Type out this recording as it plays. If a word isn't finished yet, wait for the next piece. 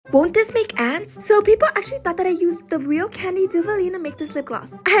Won't this make ants? So people actually thought that I used the real candy Duvaline to make this lip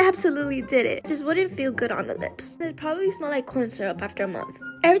gloss. I absolutely did it. It just wouldn't feel good on the lips. It'd probably smell like corn syrup after a month.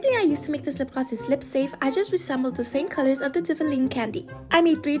 Everything I used to make this lip gloss is lip safe. I just resembled the same colors of the Duvaline candy. I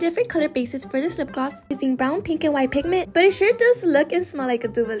made 3 different color bases for this lip gloss using brown, pink, and white pigment, but it sure does look and smell like a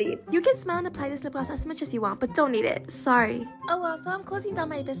Duvaline. You can smell and apply this lip gloss as much as you want, but don't need it. Sorry. Oh well, so I'm closing down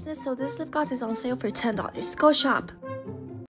my business, so this lip gloss is on sale for $10. Go shop.